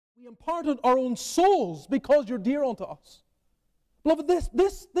We imparted our own souls because you're dear unto us. Beloved,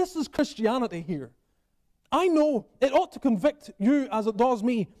 this is Christianity here. I know it ought to convict you as it does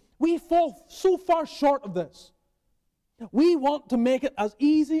me. We fall so far short of this. We want to make it as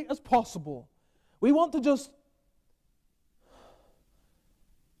easy as possible. We want to just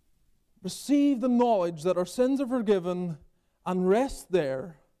receive the knowledge that our sins are forgiven and rest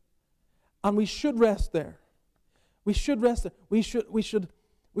there. And we should rest there. We should rest there.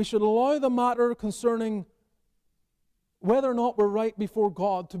 We should allow the matter concerning whether or not we're right before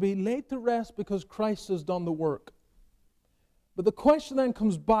God to be laid to rest because Christ has done the work. But the question then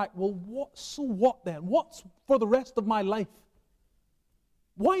comes back, well, so what then? What's for the rest of my life?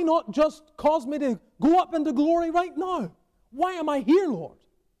 Why not just cause me to go up into glory right now? Why am I here, Lord?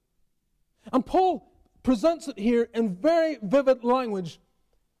 And Paul presents it here in very vivid language.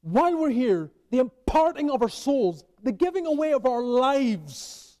 While we're here, the imparting of our souls, the giving away of our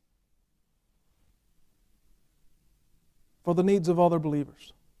lives for the needs of other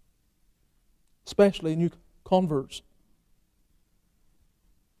believers, especially new converts.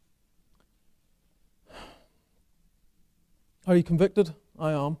 Are you convicted?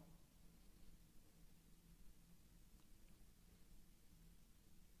 I am.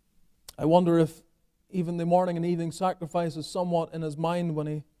 I wonder if even the morning and evening sacrifice is somewhat in his mind when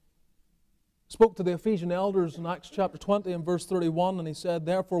he spoke to the Ephesian elders in Acts chapter 20 and verse 31, and he said,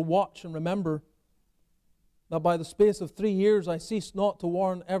 "Therefore watch and remember that by the space of 3 years I ceased not to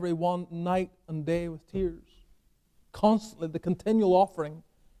warn every one night and day with tears." Constantly, the continual offering.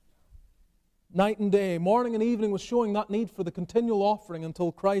 Night and day, morning and evening was showing that need for the continual offering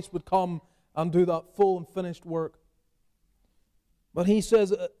until Christ would come and do that full and finished work. But he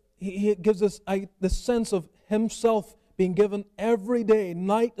says, he gives us this sense of himself being given every day,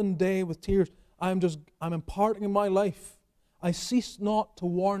 night and day with tears. I'm imparting in my life. I cease not to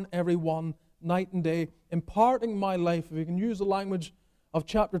warn everyone night and day, imparting my life. If we can use the language of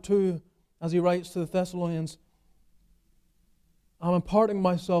chapter 2 as he writes to the Thessalonians, I'm imparting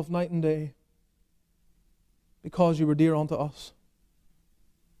myself night and day because you were dear unto us.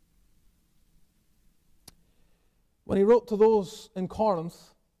 When he wrote to those in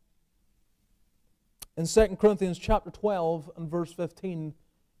Corinth, in 2 Corinthians chapter 12 and verse 15,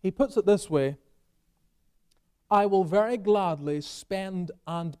 he puts it this way, I will very gladly spend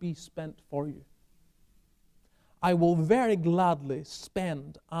and be spent for you. I will very gladly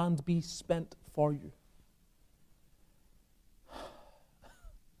spend and be spent for you.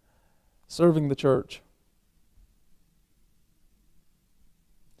 Serving the church.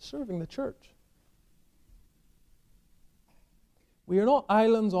 Serving the church. We are not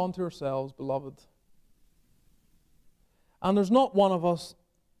islands unto ourselves, beloved. And there's not one of us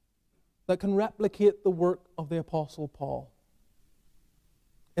that can replicate the work of the Apostle Paul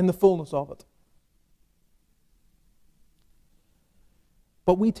in the fullness of it.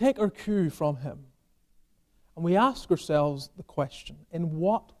 But we take our cue from him and we ask ourselves the question, in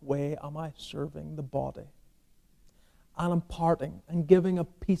what way am I serving the body and imparting and giving a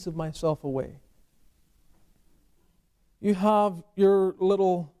piece of myself away? You have your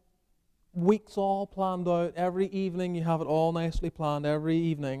little weeks all planned out. Every evening you have it all nicely planned every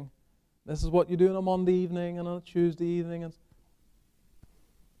evening. This is what you do on a Monday evening and on a Tuesday evening. And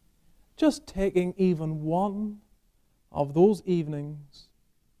just taking even one of those evenings,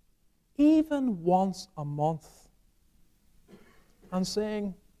 even once a month, and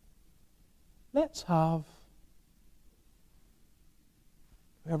saying, let's have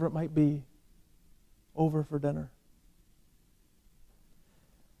whoever it might be over for dinner.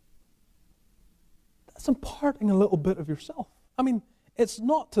 That's imparting a little bit of yourself. I mean, it's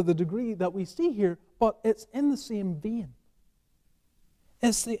not to the degree that we see here, but it's in the same vein.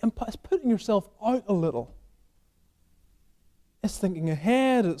 It's putting yourself out a little. It's thinking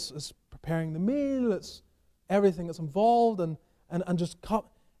ahead, it's preparing the meal, it's everything that's involved, and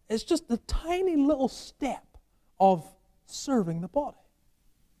it's just the tiny little step of serving the body.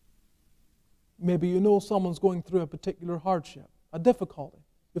 Maybe you know someone's going through a particular hardship, a difficulty.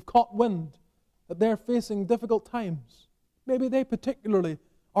 You've caught wind that they're facing difficult times. Maybe they particularly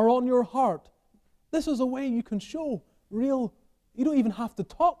are on your heart. This is a way you can show real, you don't even have to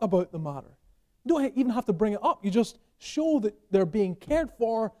talk about the matter. You don't even have to bring it up. You just show that they're being cared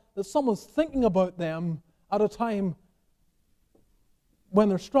for, that someone's thinking about them at a time when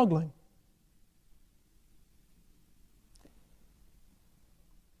they're struggling.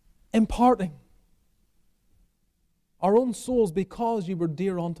 Imparting our own souls because you were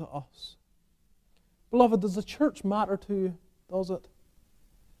dear unto us. Beloved, does the church matter to you? Does it?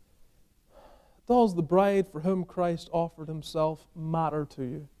 Does the bride for whom Christ offered himself matter to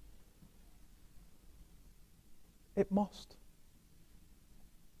you? It must.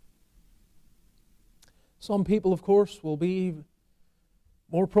 Some people, of course, will be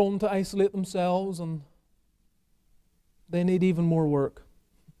more prone to isolate themselves, and they need even more work.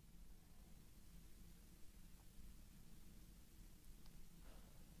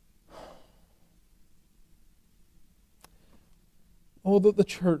 Oh, that the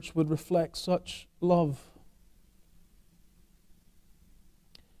church would reflect such love.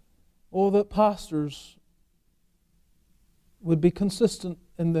 Oh, that pastors would be consistent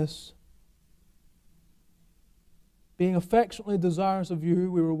in this. Being affectionately desirous of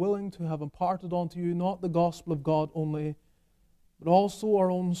you, we were willing to have imparted unto you not the gospel of God only, but also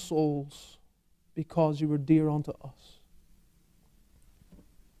our own souls, because you were dear unto us.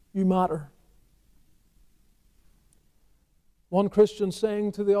 You matter. One Christian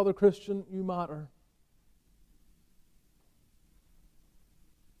saying to the other Christian, you matter.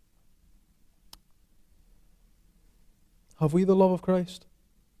 Have we the love of Christ?